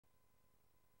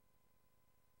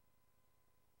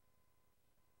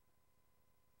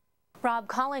Rob,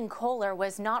 Colin Kohler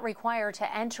was not required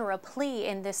to enter a plea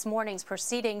in this morning's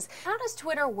proceedings. How does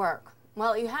Twitter work?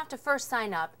 Well, you have to first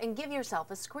sign up and give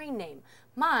yourself a screen name.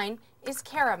 Mine is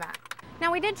Kara Mat.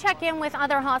 Now, we did check in with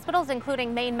other hospitals,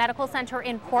 including Maine Medical Center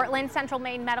in Portland, Central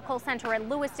Maine Medical Center in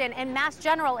Lewiston, and Mass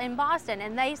General in Boston.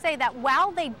 And they say that while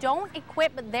they don't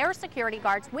equip their security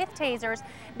guards with tasers,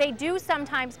 they do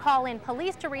sometimes call in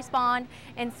police to respond,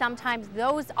 and sometimes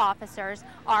those officers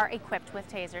are equipped with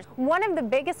tasers. One of the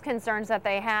biggest concerns that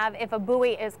they have if a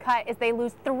buoy is cut is they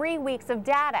lose 3 weeks of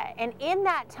data. And in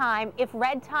that time, if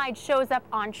red tide shows up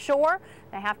on shore,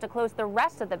 they have to close the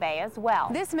rest of the bay as well.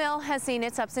 This mill has seen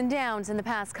its ups and downs in the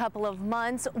past couple of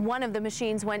months. One of the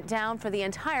machines went down for the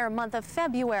entire month of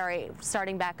February,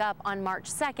 starting back up on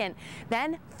March 2nd.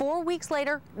 Then 4 weeks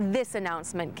later, this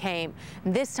announcement came,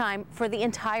 this time for the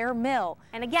entire mill.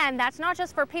 And again, that's not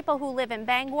just for people who live in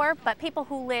Bangor, but people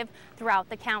who live throughout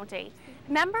the county.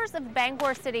 Members of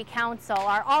Bangor City Council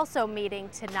are also meeting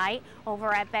tonight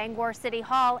over at Bangor City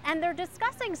Hall, and they're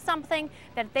discussing something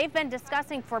that they've been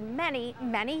discussing for many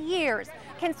years,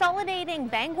 consolidating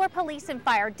Bangor Police and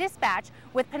Fire Dispatch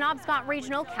with Penobscot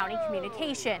Regional County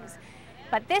Communications.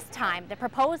 But this time, the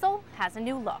proposal has a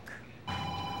new look.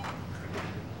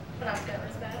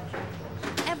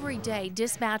 Every day,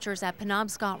 dispatchers at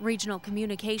Penobscot Regional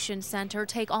Communications Center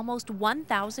take almost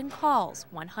 1,000 calls.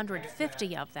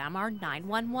 150 of them are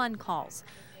 911 calls.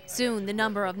 Soon, the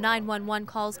number of 911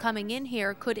 calls coming in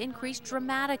here could increase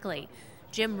dramatically.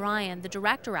 Jim Ryan, the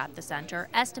director at the center,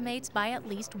 estimates by at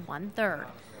least 1/3.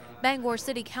 Bangor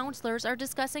City councilors are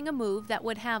discussing a move that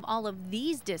would have all of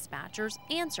these dispatchers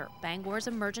answer Bangor's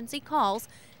emergency calls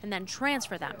and then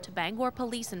transfer them to Bangor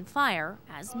Police and Fire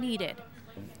as needed.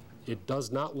 It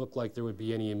does not look like there would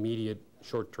be any immediate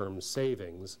short-term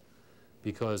savings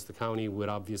because the county would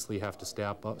obviously have to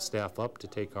staff up to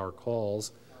take our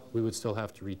calls. We would still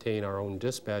have to retain our own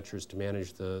dispatchers to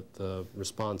manage the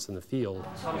response in the field.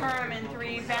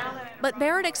 But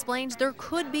Barrett explains there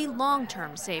could be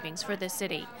long-term savings for the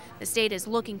city. The state is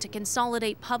looking to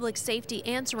consolidate public safety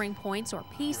answering points, or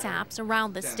PSAPs,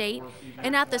 around the state.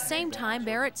 And at the same time,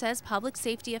 Barrett says public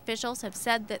safety officials have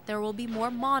said that there will be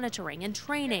more monitoring and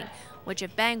training, which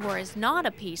if Bangor is not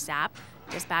a PSAP,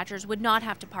 dispatchers would not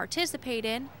have to participate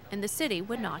in, and the city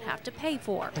would not have to pay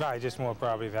for. No, just more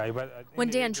property value. When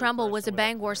Dan Trumbull was a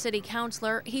Bangor City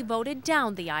councilor, he voted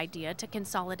down the idea to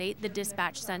consolidate the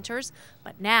dispatch centers.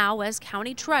 But now, as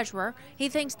county treasurer, he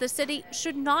thinks the city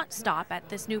should not stop at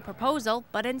this new proposal,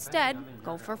 but instead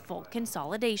go for full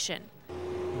consolidation.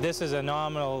 This is a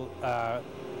nominal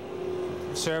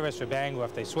service for Bangor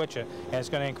if they switch it, and it's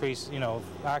going to increase,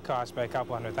 our cost by a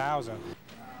couple $100,000.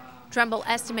 Trumbull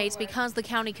estimates because the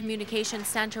County Communications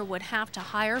Center would have to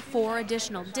hire 4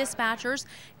 additional dispatchers,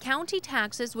 county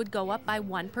taxes would go up by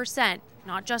 1%,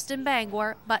 not just in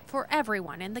Bangor, but for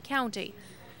everyone in the county.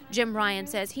 Jim Ryan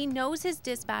says he knows his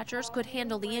dispatchers could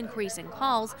handle the increase in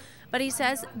calls, but he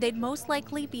says they'd most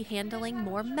likely be handling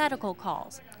more medical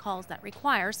calls that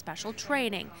require special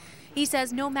training. He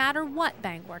says no matter what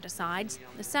Bangor decides,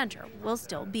 the center will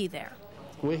still be there.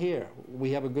 We're here.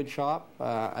 We have a good shop.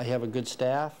 I have a good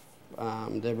staff.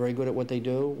 They're very good at what they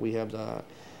do. We have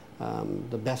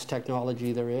the best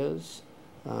technology there is.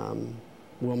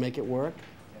 We'll make it work,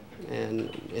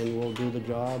 and we'll do the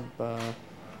job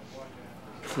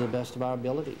to the best of our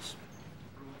abilities.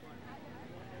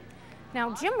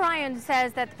 Now, Jim Ryan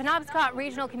says that the Penobscot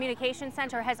Regional Communications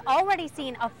Center has already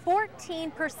seen a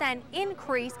 14%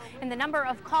 increase in the number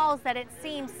of calls that it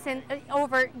seems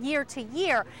over year to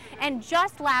year. And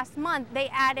just last month, they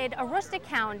added Aroostook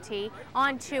County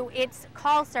onto its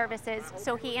call services,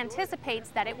 so he anticipates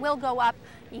that it will go up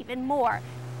even more.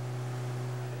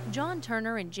 John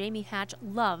Turner and Jamie Hatch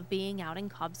love being out in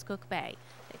Cobscook Bay.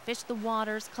 They fish the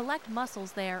waters, collect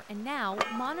mussels there, and now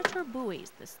monitor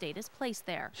buoys the state has placed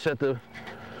there. Set the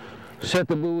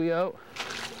buoy out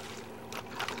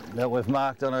that we've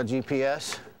marked on our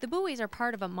GPS. The buoys are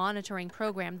part of a monitoring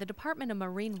program the Department of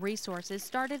Marine Resources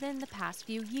started in the past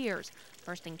few years,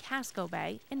 first in Casco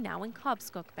Bay and now in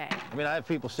Cobscook Bay. I mean, I have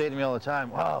people say to me all the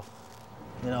time, wow,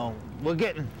 we're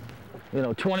getting,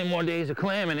 20 more days of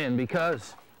clamming in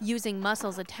because... Using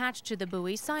mussels attached to the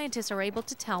buoy, scientists are able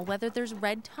to tell whether there's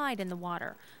red tide in the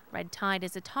water. Red tide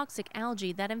is a toxic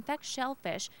algae that infects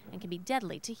shellfish and can be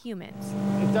deadly to humans.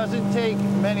 It doesn't take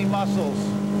many mussels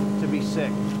to be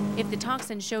sick. If the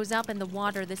toxin shows up in the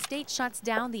water, the state shuts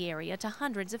down the area to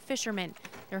hundreds of fishermen.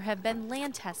 There have been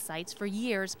land test sites for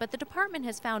years, but the department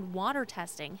has found water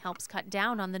testing helps cut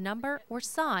down on the number or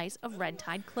size of red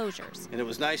tide closures. And it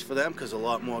was nice for them because a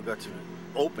lot more got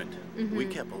opened. We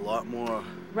kept a lot more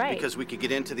because we could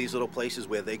get into these little places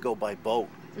where they go by boat.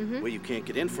 where you can't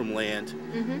get in from land.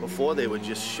 Before they would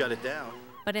just shut it down.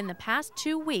 But in the past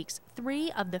 2 weeks,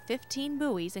 3 of the 15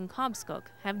 buoys in Cobscook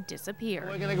have disappeared.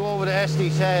 We're going to go over to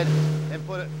Estes Head and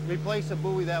replace a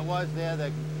buoy that was there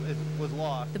that was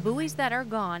lost. The buoys that are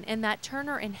gone and that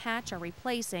Turner and Hatch are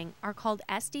replacing are called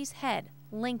Estes Head,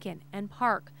 Lincoln, and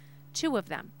Park. 2 of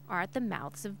them are at the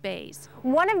mouths of bays.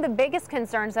 One of the biggest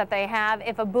concerns that they have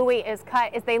if a buoy is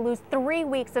cut is they lose 3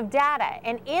 weeks of data.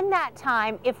 And in that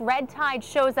time, if red tide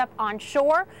shows up on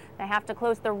shore, they have to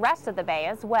close the rest of the bay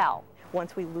as well.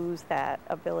 Once we lose that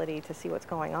ability to see what's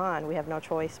going on, we have no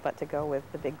choice but to go with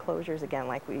the big closures again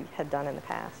like we had done in the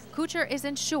past. Kuchar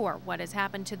isn't sure what has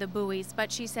happened to the buoys,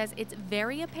 but she says it's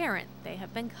very apparent they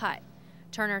have been cut.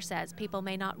 Turner says people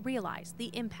may not realize the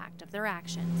impact of their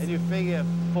actions. And you figure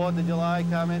 4th of July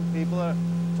coming,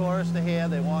 tourists are here,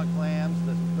 they want clams,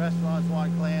 the restaurants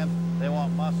want clams, they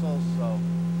want mussels, so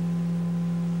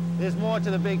there's more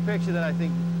to the big picture that I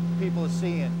think people are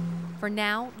seeing. For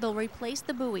now, they'll replace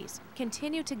the buoys,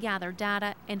 continue to gather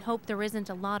data, and hope there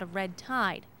isn't a lot of red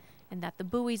tide, and that the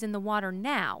buoys in the water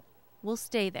now will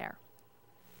stay there.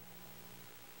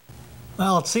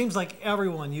 Well, it seems like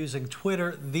everyone using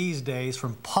Twitter these days,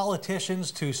 from politicians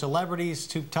to celebrities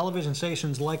to television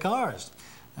stations like ours.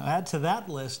 Now add to that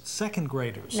list second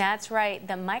graders. That's right.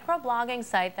 The microblogging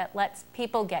site that lets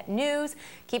people get news,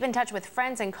 keep in touch with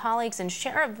friends and colleagues, and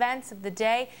share events of the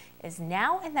day is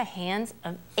now in the hands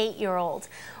of 8-year-olds.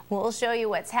 We'll show you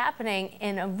what's happening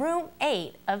in room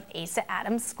 8 of Asa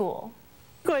Adams School.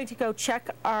 We're going to go check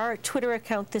our Twitter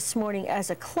account this morning as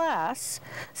a class.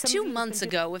 2 months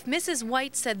ago, if Mrs.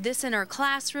 White said this in her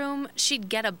classroom, she'd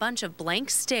get a bunch of blank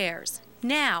stares.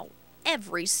 Now,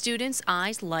 every student's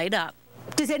eyes light up.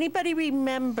 Does anybody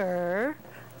remember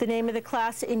the name of the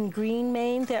class in Green,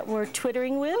 Maine that we're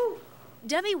Twittering with?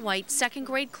 Debbie White's second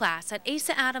grade class at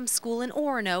Asa Adams School in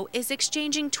Orono is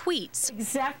exchanging tweets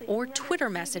or Twitter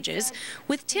messages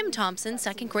with Tim Thompson's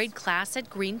second grade class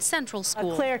at Green Central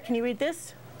School. Claire, can you read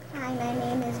this? Hi, my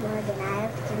name is Morgan. I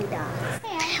have 3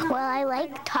 dogs. Well, I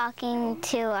like talking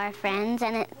to our friends,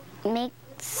 and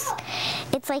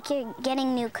it's like you're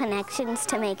getting new connections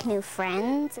to make new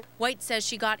friends. White says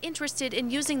she got interested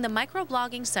in using the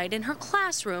microblogging site in her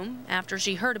classroom after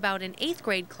she heard about an 8th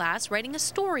grade class writing a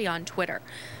story on Twitter.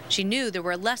 She knew there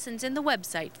were lessons in the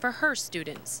website for her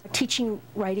students. Teaching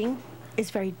writing is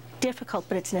very difficult,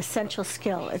 but it's an essential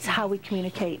skill. It's how we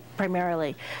communicate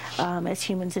primarily as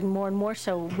humans, and more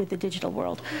so with the digital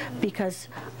world, because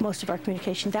most of our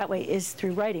communication that way is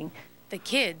through writing. The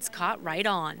kids caught right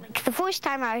on. The first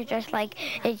time I was just like,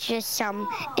 it's just some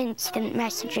instant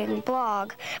messaging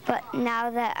blog, but now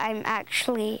that I'm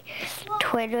actually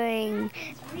Twittering,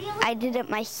 I did it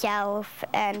myself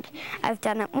and I've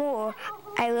done it more.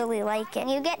 I really like it.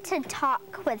 You get to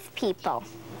talk with people.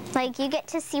 Like, you get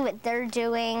to see what they're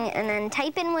doing and then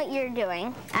type in what you're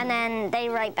doing, and then they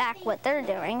write back what they're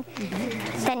doing.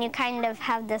 Then you kind of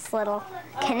have this little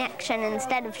connection.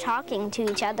 Instead of talking to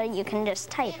each other, you can just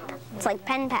type. It's like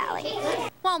pen palling.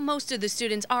 While most of the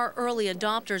students are early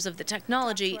adopters of the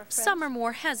technology, some are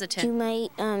more hesitant. You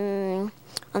might, on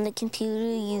the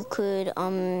computer, you could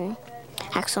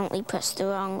accidentally press the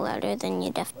wrong letter, then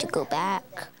you'd have to go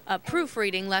back. A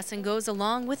proofreading lesson goes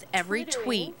along with every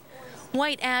tweet.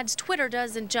 White adds Twitter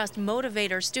doesn't just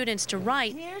motivate her students to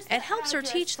write, it helps her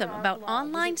teach them about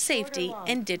online safety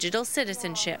and digital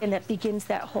citizenship. And that begins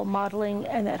that whole modeling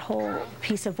and that whole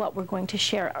piece of what we're going to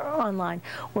share online.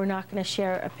 We're not going to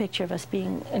share a picture of us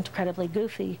being incredibly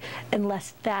goofy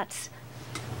unless that's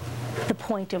the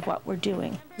point of what we're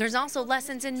doing. There's also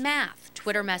lessons in math.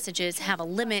 Twitter messages have a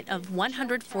limit of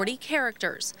 140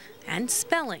 characters, and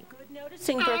spelling.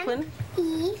 Noticing, Brooklyn.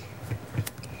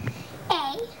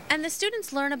 And the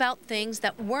students learn about things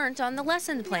that weren't on the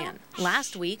lesson plan.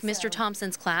 Last week, Mr.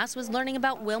 Thompson's class was learning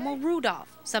about Wilma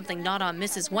Rudolph, something not on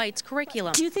Mrs. White's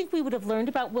curriculum. Do you think we would have learned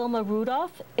about Wilma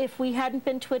Rudolph if we hadn't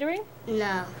been Twittering?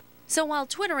 No. So while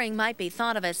Twittering might be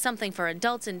thought of as something for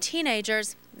adults and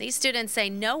teenagers, these students say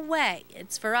no way,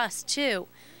 it's for us too,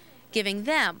 giving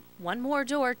them one more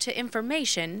door to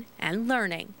information and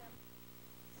learning.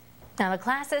 Now, the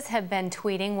classes have been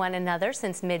tweeting one another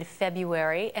since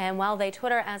mid-February, and while they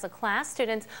Twitter as a class,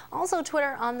 students also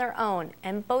Twitter on their own,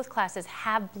 and both classes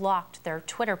have blocked their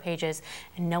Twitter pages,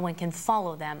 and no one can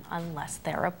follow them unless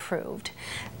they're approved.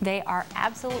 They are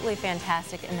absolutely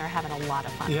fantastic, and they're having a lot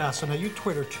of fun. Yeah, so now you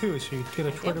Twitter too, so you get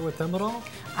a Twitter with them at all?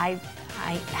 I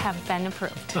have been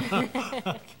approved.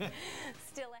 Okay.